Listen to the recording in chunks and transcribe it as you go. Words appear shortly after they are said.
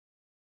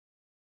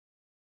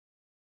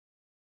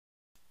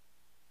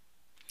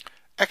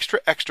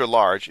Extra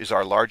large is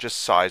our largest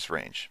size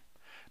range.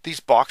 These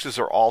boxes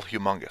are all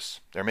humongous.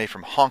 They're made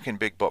from honking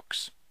big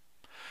books.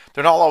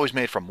 They're not always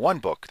made from one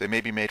book. They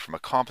may be made from a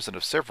composite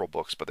of several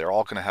books, but they're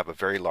all going to have a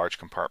very large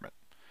compartment.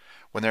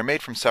 When they're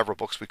made from several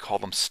books, we call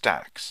them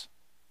stacks.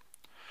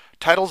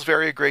 Titles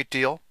vary a great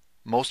deal.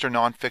 Most are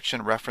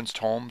nonfiction referenced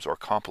tomes or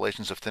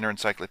compilations of thinner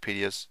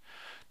encyclopedias.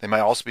 They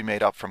might also be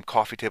made up from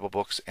coffee table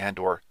books and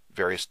or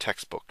various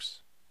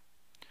textbooks.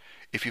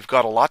 If you've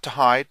got a lot to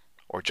hide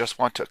or just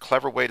want a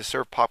clever way to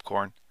serve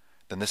popcorn,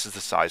 then this is the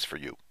size for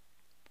you.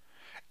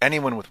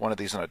 Anyone with one of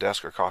these on a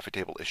desk or coffee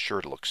table is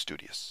sure to look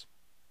studious.